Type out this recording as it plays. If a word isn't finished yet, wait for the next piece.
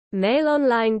Mail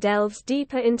Online delves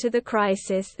deeper into the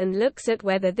crisis and looks at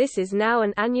whether this is now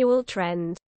an annual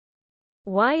trend.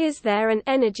 Why is there an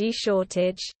energy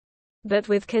shortage? But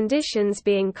with conditions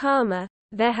being calmer,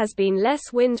 there has been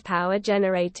less wind power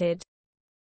generated.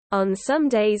 On some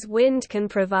days wind can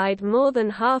provide more than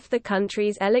half the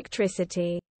country's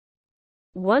electricity.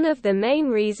 One of the main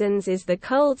reasons is the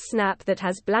cold snap that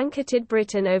has blanketed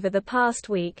Britain over the past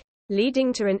week,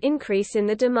 leading to an increase in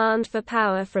the demand for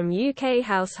power from UK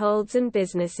households and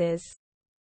businesses.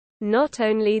 Not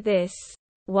only this,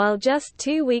 while just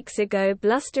 2 weeks ago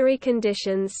blustery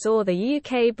conditions saw the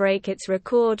UK break its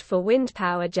record for wind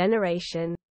power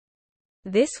generation,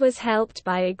 this was helped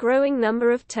by a growing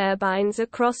number of turbines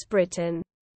across Britain.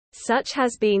 Such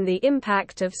has been the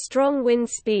impact of strong wind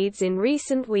speeds in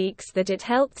recent weeks that it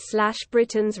helped slash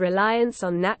Britain's reliance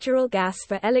on natural gas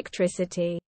for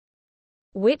electricity,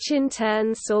 which in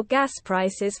turn saw gas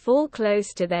prices fall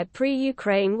close to their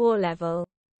pre-Ukraine war level.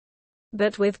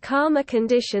 But with calmer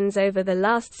conditions over the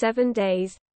last 7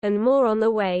 days, and more on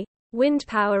the way, wind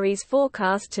power is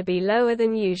forecast to be lower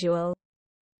than usual.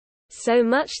 So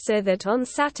much so that on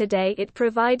Saturday it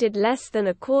provided less than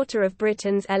a quarter of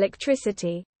Britain's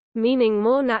electricity, meaning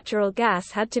more natural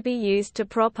gas had to be used to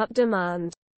prop up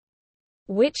demand,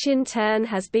 which in turn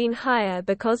has been higher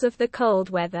because of the cold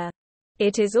weather.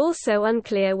 It is also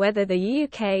unclear whether the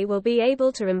UK will be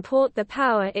able to import the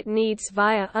power it needs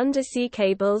via undersea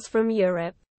cables from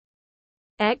Europe.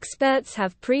 Experts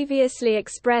have previously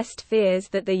expressed fears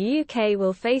that the UK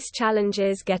will face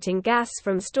challenges getting gas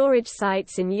from storage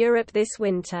sites in Europe this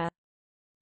winter,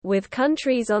 with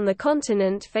countries on the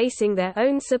continent facing their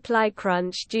own supply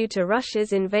crunch due to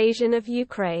Russia's invasion of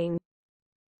Ukraine.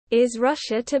 Is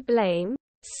Russia to blame?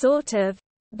 Sort of.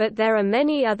 But there are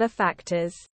many other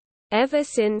factors. Ever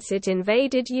since it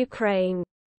invaded Ukraine,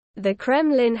 the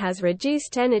Kremlin has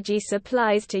reduced energy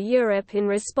supplies to Europe in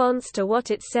response to what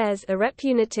it says are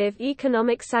punitive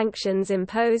economic sanctions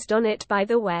imposed on it by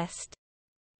the West.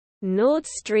 Nord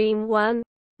Stream 1,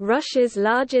 Russia's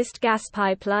largest gas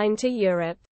pipeline to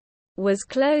Europe, was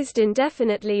closed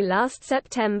indefinitely last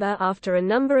September after a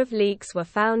number of leaks were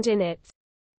found in it.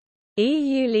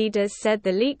 EU leaders said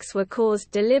the leaks were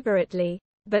caused deliberately,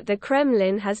 but the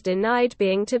Kremlin has denied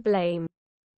being to blame.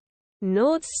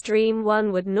 Nord Stream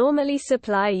 1 would normally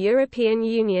supply European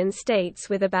Union states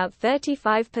with about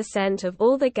 35% of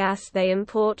all the gas they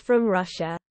import from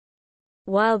Russia,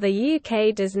 while the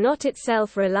UK does not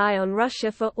itself rely on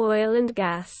Russia for oil and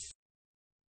gas.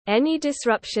 Any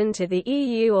disruption to the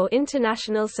EU or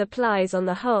international supplies on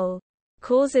the whole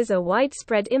causes a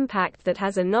widespread impact that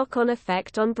has a knock-on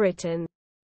effect on Britain.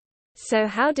 So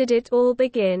how did it all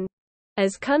begin?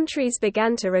 As countries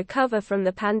began to recover from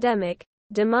the pandemic,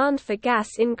 demand for gas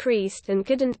increased and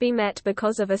couldn't be met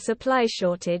because of a supply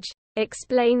shortage,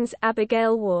 explains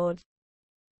Abigail Ward,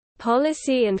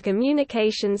 Policy and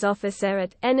Communications Officer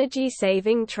at Energy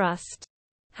Saving Trust.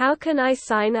 How can I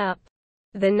sign up?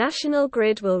 The National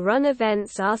Grid will run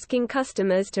events asking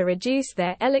customers to reduce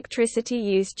their electricity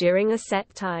use during a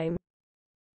set time.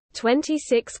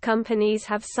 26 companies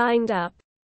have signed up.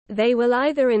 They will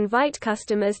either invite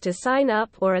customers to sign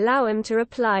up or allow them to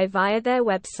apply via their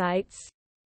websites.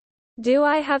 Do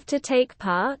I have to take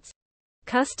part?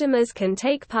 Customers can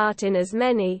take part in as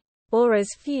many, or as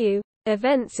few,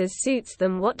 events as suits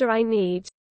them. What do I need?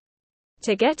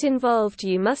 To get involved,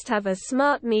 you must have a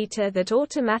smart meter that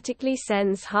automatically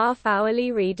sends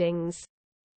half-hourly readings.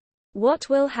 What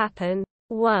will happen?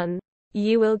 1.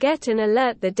 You will get an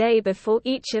alert the day before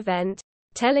each event,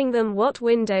 telling them what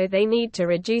window they need to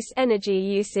reduce energy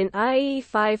use in, i.e.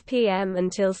 5 p.m.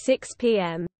 until 6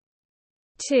 p.m.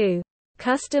 2.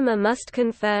 Customer must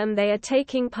confirm they are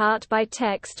taking part by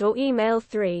text or email.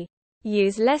 3.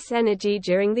 Use less energy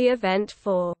during the event.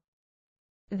 4.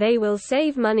 They will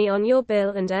save money on your bill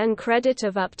and earn credit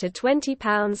of up to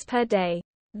 £20 per day.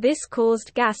 This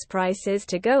caused gas prices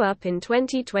to go up in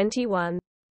 2021.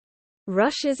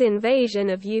 Russia's invasion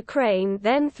of Ukraine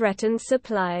then threatened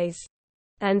supplies,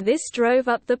 and this drove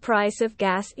up the price of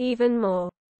gas even more.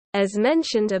 As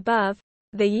mentioned above,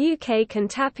 the UK can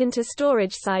tap into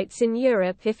storage sites in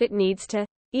Europe if it needs to,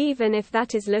 even if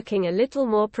that is looking a little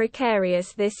more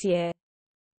precarious this year.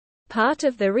 Part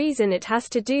of the reason it has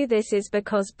to do this is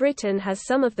because Britain has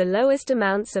some of the lowest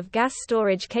amounts of gas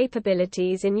storage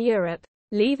capabilities in Europe,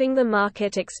 leaving the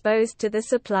market exposed to the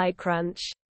supply crunch.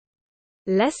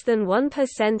 Less than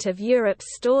 1% of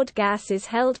Europe's stored gas is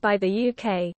held by the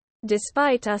UK,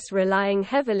 despite us relying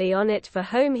heavily on it for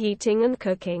home heating and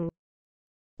cooking.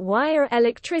 Why are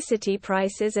electricity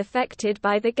prices affected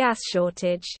by the gas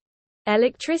shortage?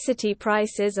 Electricity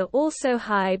prices are also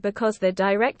high because they're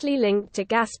directly linked to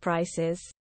gas prices.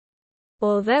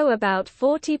 Although about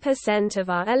 40% of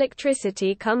our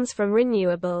electricity comes from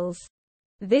renewables,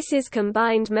 this is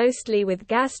combined mostly with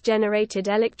gas-generated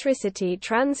electricity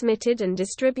transmitted and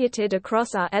distributed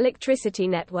across our electricity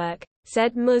network,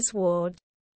 said Ms. Ward.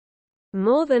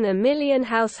 More than 1 million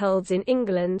households in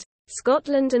England,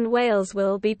 Scotland and Wales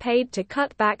will be paid to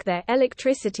cut back their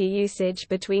electricity usage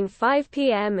between 5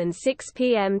 p.m. and 6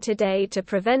 p.m. today to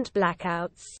prevent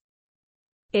blackouts.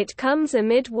 It comes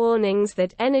amid warnings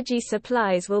that energy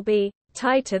supplies will be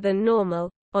tighter than normal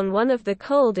on one of the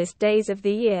coldest days of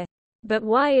the year. But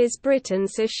why is Britain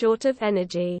so short of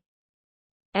energy?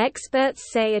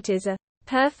 Experts say it is a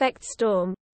perfect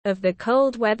storm of the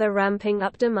cold weather ramping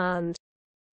up demand,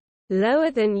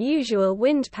 lower than usual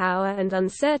wind power, and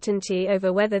uncertainty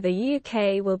over whether the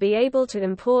UK will be able to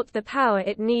import the power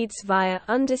it needs via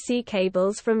undersea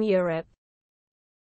cables from Europe.